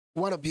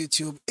What up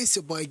YouTube, it's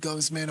your boy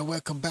Gums Man and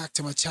welcome back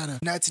to my channel.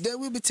 Now today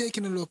we'll be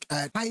taking a look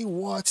at High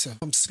Water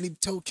from Sleep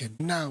Token.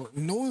 Now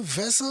knowing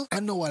Vessel, I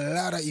know a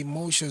lot of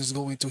emotions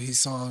go into his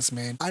songs,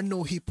 man. I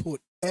know he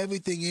put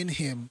everything in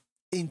him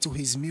into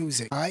his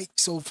music, alright?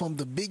 So from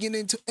the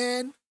beginning to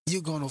end,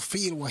 you're gonna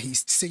feel what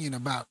he's singing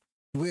about.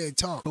 We're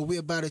talk, but we're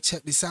about to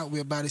check this out.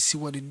 We're about to see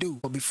what it do.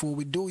 But before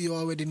we do, you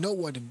already know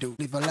what to do.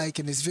 Leave a like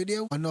in this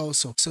video and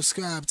also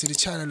subscribe to the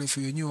channel if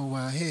you're new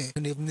around here.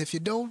 And even if you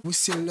don't, we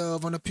still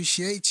love and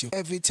appreciate you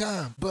every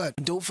time. But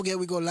don't forget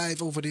we go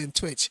live over there on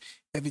Twitch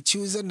every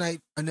Tuesday night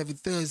and every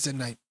Thursday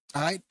night.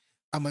 Alright?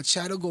 I'm gonna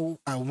try to go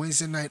on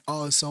Wednesday night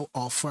also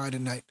or Friday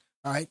night.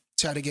 Alright?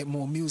 Try to get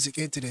more music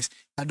into this.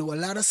 I do a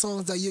lot of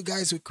songs that you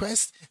guys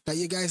request that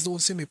you guys don't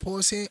see me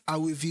post here. I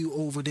review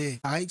over there.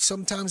 Alright,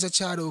 sometimes I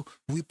try to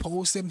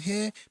repost them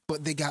here,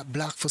 but they got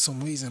blocked for some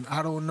reason.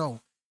 I don't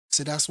know.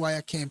 So that's why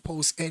I can't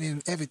post any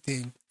and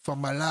everything from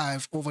my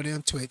live over there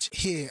on Twitch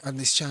here on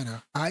this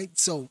channel. Alright,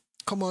 so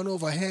come on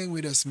over, hang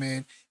with us,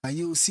 man, and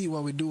you'll see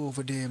what we do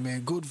over there,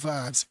 man. Good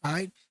vibes.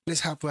 Alright,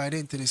 let's hop right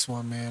into this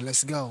one, man.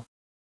 Let's go.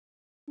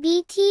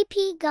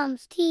 BTP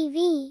Gums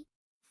TV.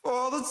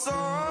 All the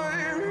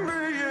time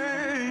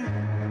being,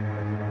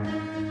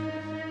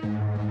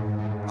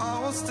 I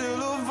will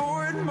still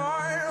avoid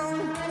my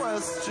own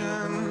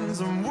questions,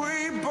 and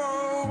we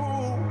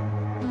both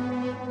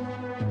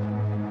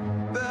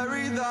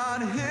bury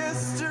that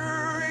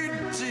history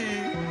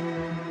deep.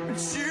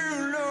 But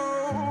you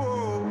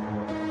know,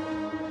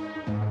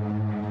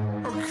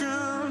 I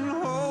can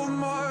hold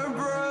my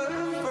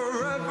breath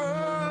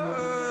forever.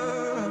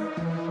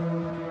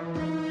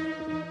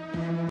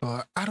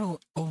 But I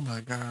don't. Oh my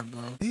God,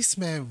 bro. This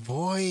man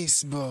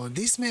voice, bro.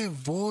 This man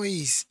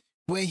voice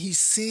when he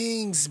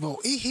sings, bro.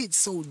 It hits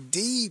so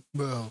deep,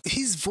 bro.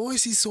 His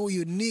voice is so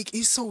unique.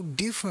 It's so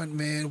different,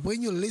 man.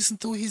 When you listen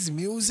to his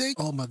music,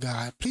 oh my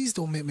God. Please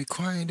don't make me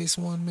cry in this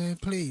one, man.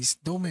 Please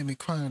don't make me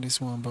cry in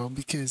this one, bro.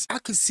 Because I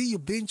could see you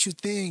been through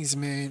things,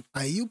 man.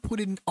 And you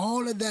putting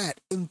all of that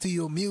into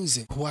your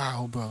music.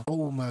 Wow, bro.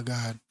 Oh my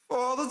God.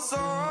 All the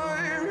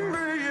time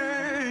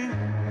being,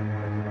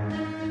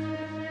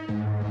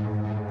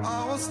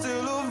 I will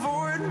still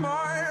avoid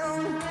my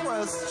own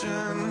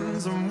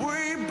questions, and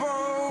we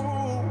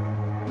both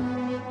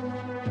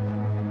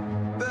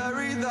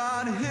bury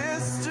that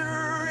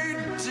history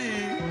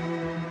deep.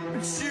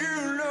 But you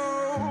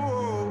know,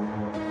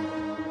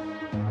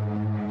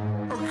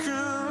 I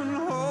can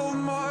hold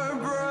my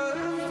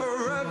breath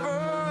forever.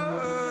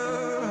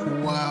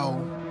 Wow.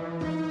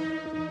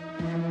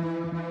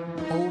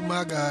 Oh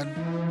my God.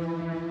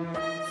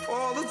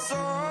 For the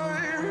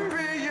time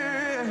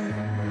being,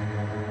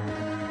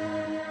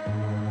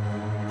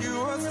 you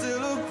are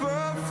still a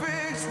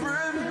perfect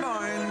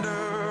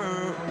reminder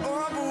of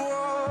what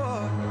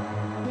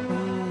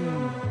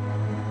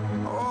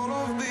all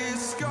of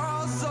these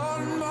scars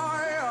on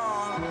my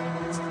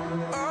heart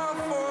are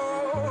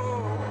for.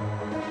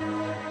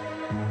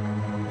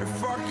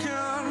 If I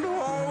can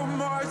hold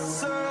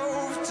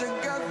myself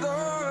together,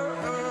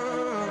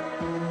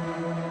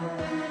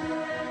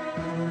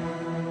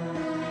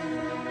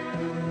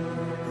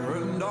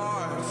 and I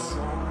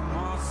saw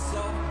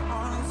myself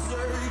on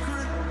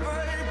sacred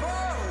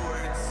paper,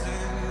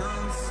 waiting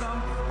on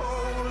some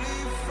holy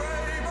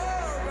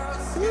favor,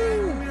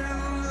 basking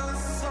in the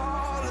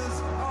solace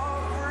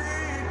of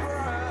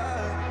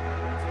regret.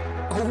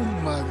 Oh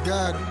my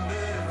God. And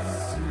it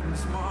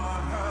seems my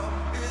help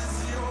is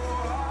your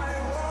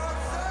high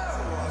water.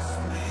 Wash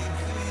me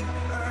clean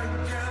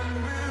again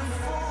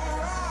before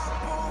I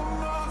pull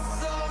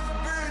myself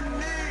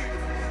beneath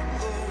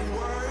the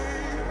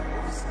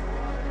waves.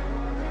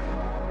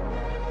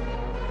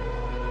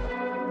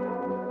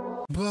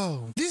 Bro,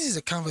 this is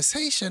a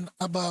conversation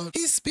about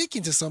he's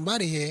speaking to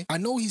somebody here. I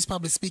know he's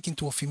probably speaking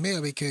to a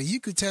female because you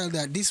could tell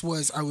that this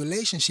was a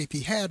relationship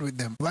he had with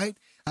them, right?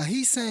 And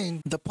he's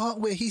saying the part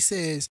where he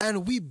says,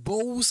 and we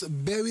both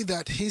bury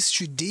that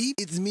history deep.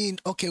 It means,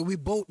 okay, we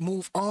both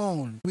move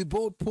on. We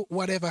both put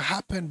whatever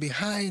happened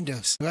behind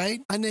us, right?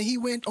 And then he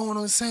went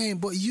on saying,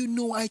 but you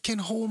know I can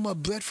hold my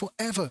breath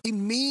forever. It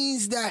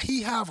means that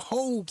he have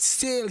hope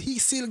still. He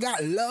still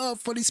got love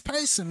for this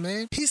person,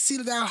 man. He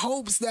still got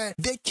hopes that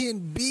they can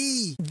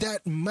be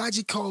that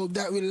magical,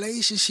 that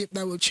relationship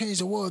that will change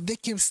the world. They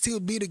can still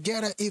be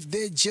together if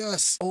they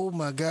just, oh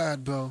my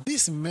God, bro.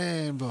 This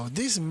man, bro.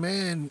 This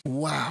man,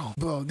 wow.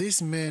 Bro,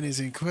 this man is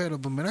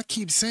incredible, man. I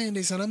keep saying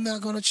this and I'm not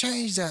gonna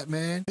change that,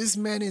 man. This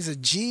man is a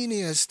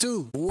genius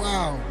too.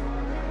 Wow.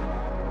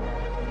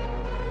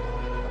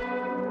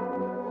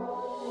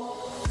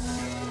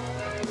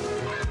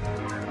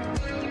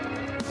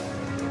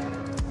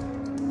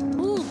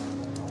 Woo.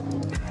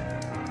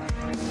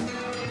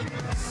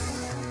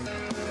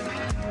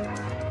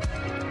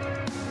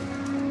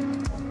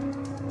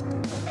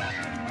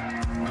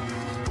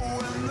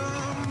 When the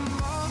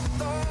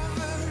month of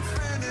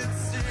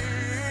infinity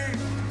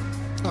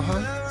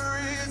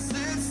buries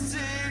its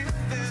teeth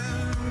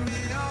in me,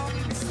 I'll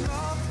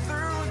slog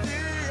through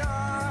the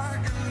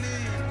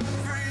agony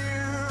for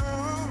you.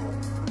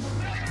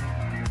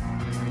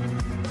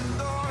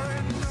 And I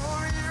know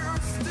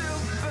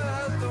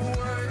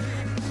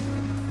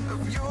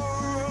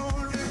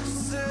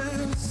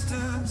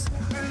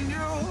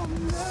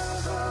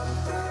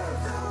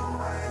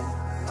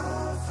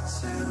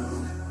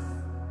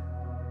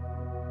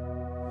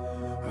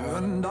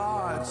And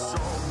I'd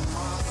show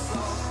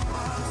myself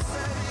my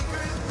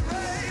sacred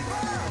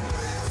labor,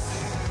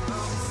 mixing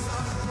up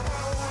some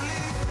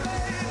holy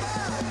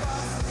flavor,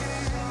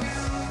 basking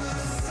in the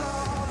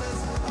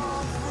solace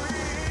of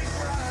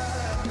regret.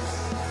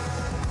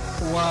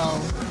 Wow.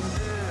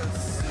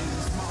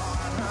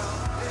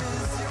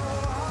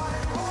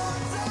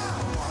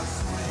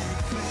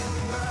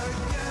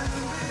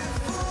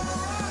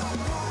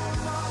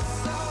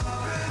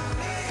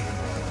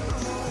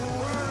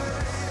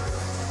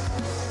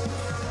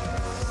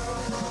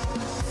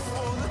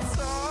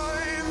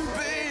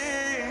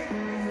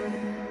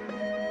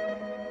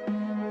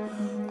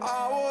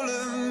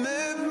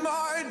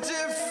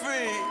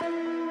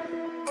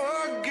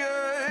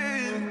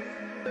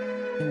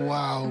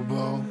 Wow,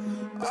 bro.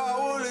 I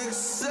will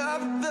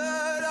accept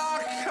that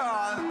I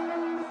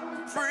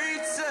can't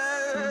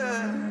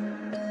pretend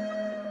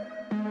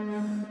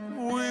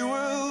we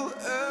will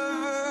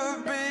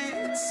ever be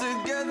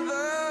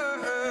together.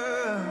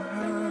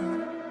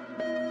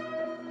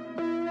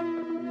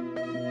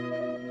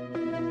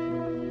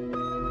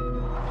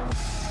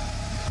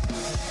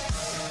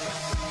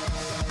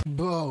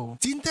 Bro,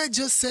 didn't I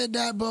just say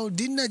that, bro?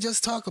 Didn't I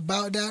just talk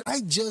about that?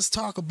 I just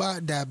talk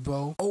about that,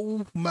 bro.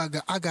 Oh my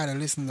God, I gotta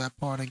listen to that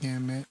part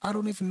again, man. I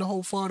don't even know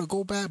how far to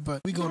go back,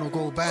 but we gonna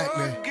go back,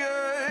 man.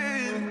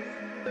 Again,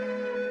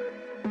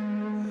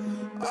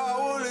 I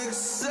will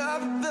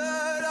accept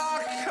that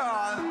I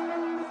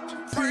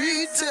can't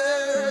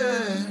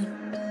Pretend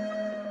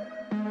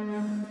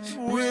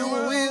we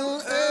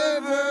will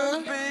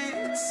ever be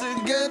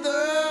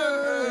together.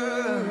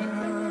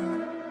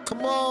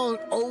 Come on,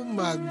 oh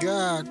my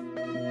God.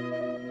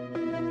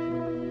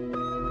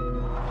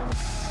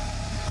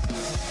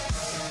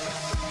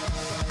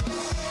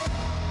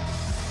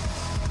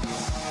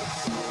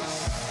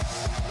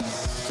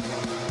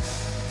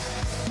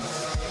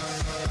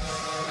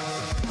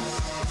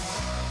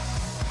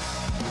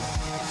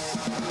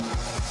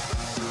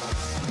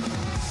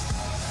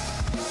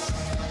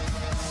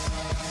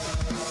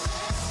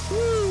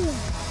 Woo.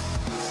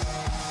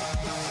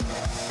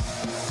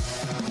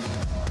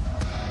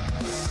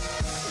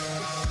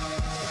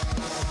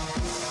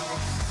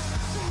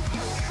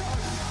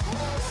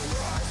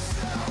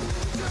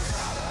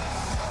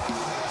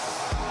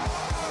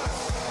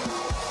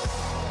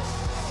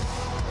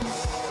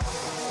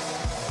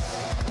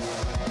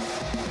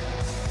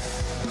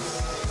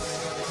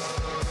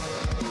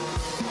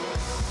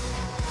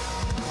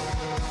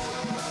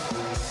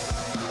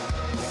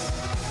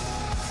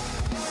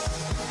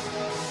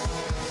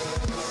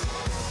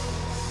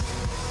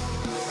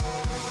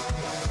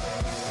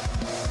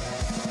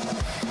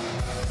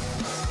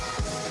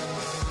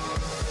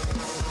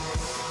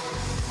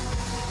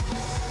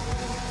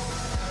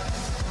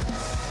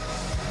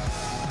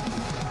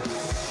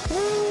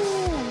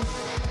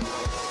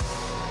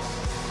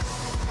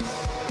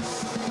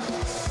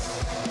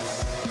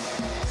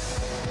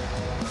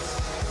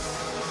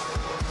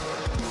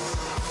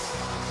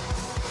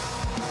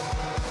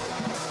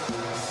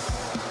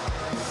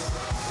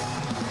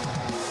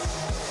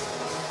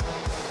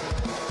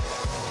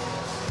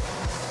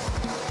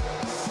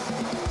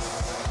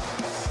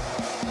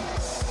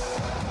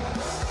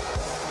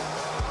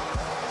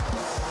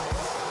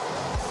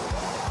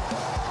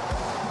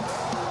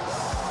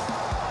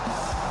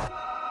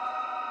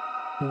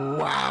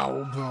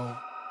 Wow, bro.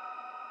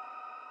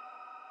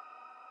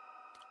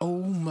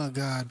 Oh my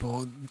God,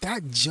 bro.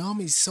 That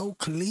jump is so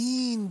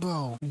clean,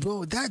 bro.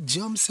 Bro, that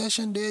jump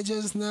session there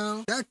just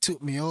now, that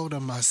took me out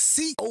of my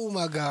seat. Oh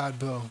my God,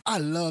 bro. I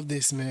love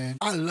this, man.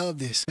 I love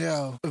this.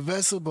 Yo,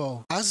 Vessel,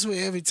 bro. I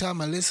swear every time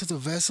I listen to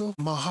Vessel,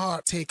 my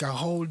heart take a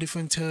whole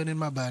different turn in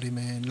my body,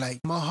 man. Like,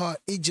 my heart,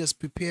 it just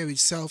prepare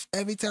itself.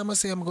 Every time I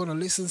say I'm going to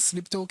listen to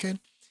Sleep Token,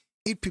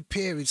 it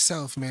prepare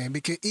itself, man,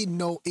 because it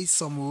know it's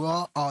some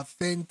raw,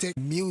 authentic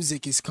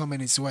music is coming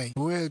its way.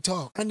 Real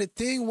talk. And the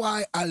thing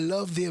why I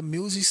love their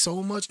music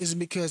so much is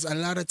because a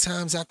lot of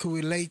times I could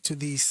relate to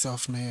these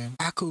stuff, man.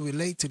 I could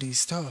relate to these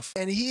stuff.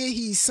 And here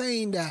he's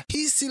saying that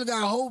he still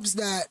got hopes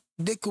that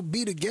they could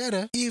be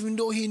together, even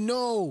though he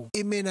know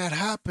it may not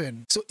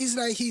happen. So it's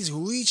like he's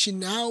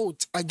reaching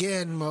out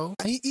again, bro.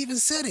 And he even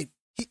said it.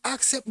 He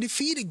accept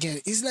defeat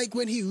again. It's like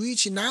when he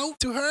reaching out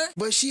to her,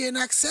 but she ain't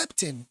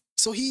accepting.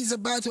 So he's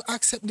about to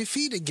accept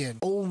defeat again.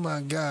 Oh my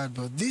God,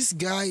 bro. This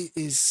guy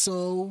is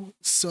so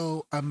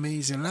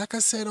amazing. Like I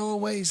said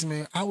always,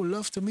 man, I would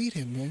love to meet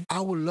him, man. I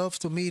would love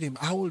to meet him.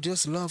 I would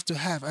just love to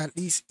have at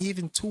least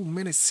even 2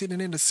 minutes sitting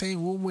in the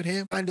same room with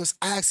him and just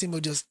ask him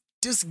to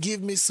just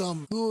give me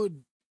some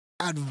good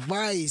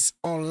advice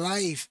on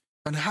life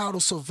and how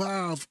to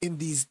survive in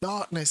these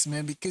darkness,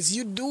 man, because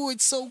you do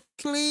it so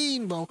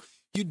clean, bro.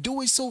 You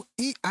do it so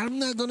I'm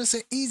not gonna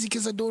say easy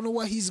because I don't know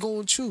what he's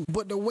going through,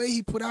 but the way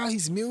he put out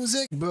his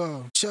music,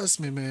 bro, trust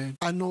me, man,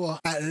 I know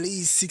at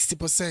least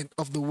 60%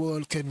 of the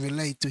world can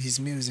relate to his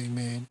music,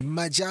 man.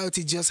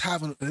 Majority just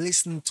haven't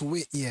listened to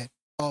it yet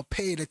or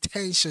paid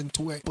attention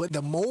to it, but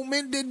the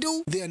moment they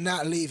do, they're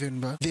not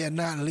leaving, bro. They're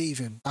not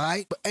leaving. All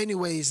right, but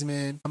anyways,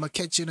 man, I'm gonna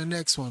catch you in the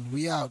next one.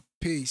 We out.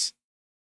 Peace.